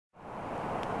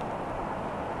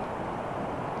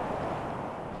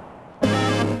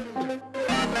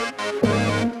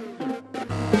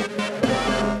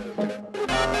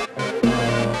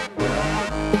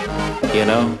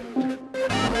know?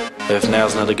 If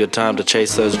now's not a good time to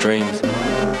chase those dreams,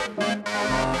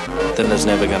 then there's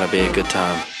never gonna be a good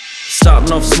time.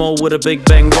 Starting off small with a big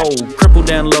bang roll, crippled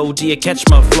down low, do you catch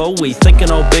my flow? We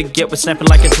thinking all big, yet we're snapping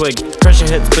like a twig. Pressure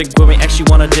hits big when we actually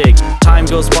wanna dig. Time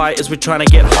goes by as we're trying to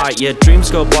get high. Yeah,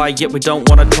 dreams go by, yet we don't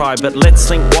wanna try. But let's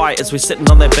think why as we're sitting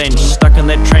on that bench, stuck in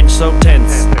that trench so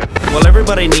tense. Well,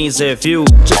 everybody needs their view,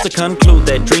 just to conclude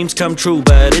that dreams come true.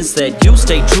 But is that you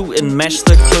stay true and mash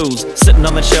the clues? Sitting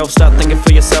on the shelf, start thinking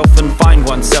for yourself and find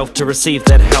oneself to receive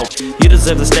that help. You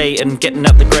deserve to stay and getting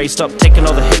out the grey. Stop taking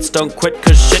all the hits, don't quit,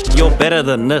 cause shit, you're better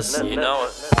than this. You know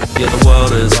it. Yeah, the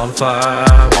world is on fire,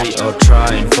 we are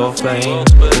trying for fame,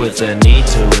 with a need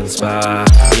to inspire,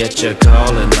 yet you're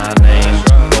calling my name.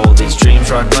 All these dreams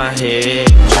rock my head,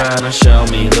 trying to show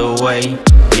me the way,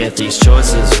 yet these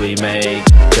choices we make,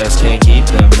 just can't keep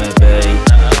them at bay.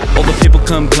 All the people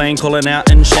complain, calling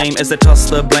out in shame as they toss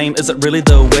the blame. Is it really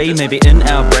the way? Maybe in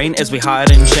our brain as we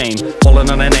hide in shame, falling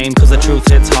on our name cause the truth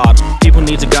hits hard. People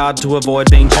need to guard to avoid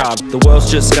being charred. The world's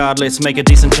just scarred, let's make a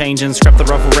decent change and scrap the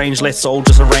rifle range. Let's all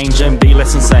just arrange and be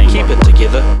less insane. Keep it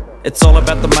together. It's all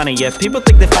about the money, yeah. People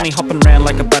think they're funny, hopping around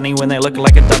like a bunny when they look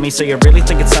like a dummy. So you really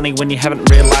think it's sunny when you haven't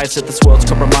realized that this world's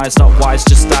compromised, not wise,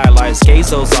 just stylized. Gaze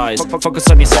those eyes, focus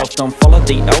on yourself, don't follow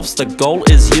the elves, the goal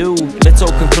is you. Let's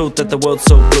all conclude that the world's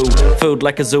so blue, filled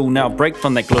like a zoo, now break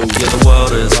from that glue. Yeah, the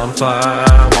world is on fire,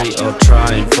 we are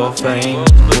trying for fame,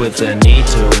 with a need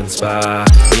to inspire,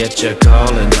 yet you're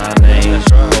calling my name.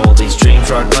 All these dreams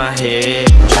rock my head,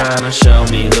 trying to show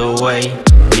me the way,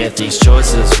 yet these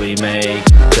choices we make,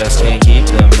 just can't keep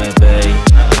them at bay.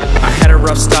 I had a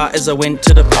rough start as I went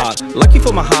to depart. Lucky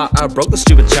for my heart, I broke the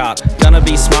stupid chart. Gonna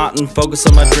be smart and focus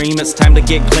on my dream. It's time to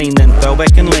get clean, then fell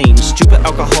back and lean. Stupid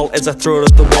alcohol as I threw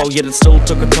it at the wall, yet it still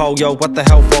took a toll. Yo, what the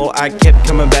hell for? I kept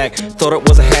coming back. Thought it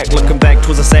was a hack, looking back,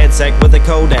 'twas a sad sack with a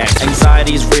Kodak.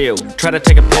 Anxiety's real, try to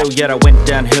take a pill, yet I went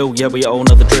downhill. Yeah, we all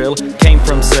know the drill. Came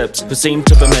from sips who seemed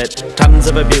to permit tons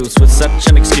of abuse with such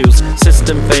an excuse.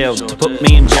 System failed to put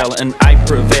me in jail and I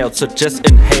prevailed. So just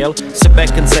inhale, sit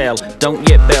back and sail. Don't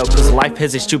get bailed, cause life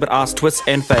has these stupid ass twists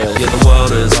and fails. Yeah, the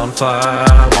world is on fire,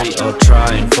 we are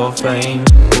trying for fame,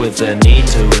 with a need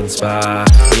to inspire,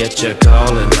 yet you're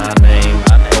calling my name.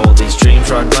 All these dreams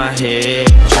rock my head,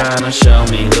 trying to show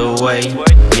me the way,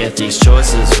 yet these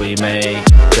choices we make,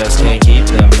 just can't keep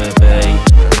them at bay.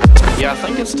 Yeah, I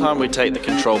think it's time we take the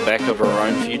control back of our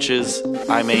own futures.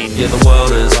 I mean, yeah, the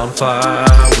world is on fire,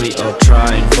 we are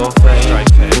trying for fame,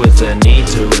 with a need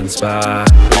to inspire,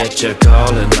 yet you're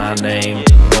calling my name.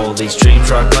 All these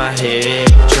dreams rock my head,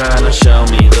 trying to show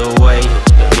me the way,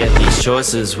 yet these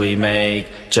choices we make,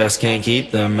 just can't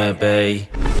keep them at bay.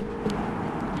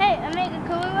 Hey, O'Mega,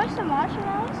 can we roast some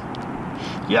marshmallows?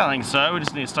 Yeah, I think so. We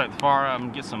just need to stoke the fire up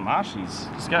and get some marshies.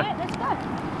 Let's go. Alright, let's go.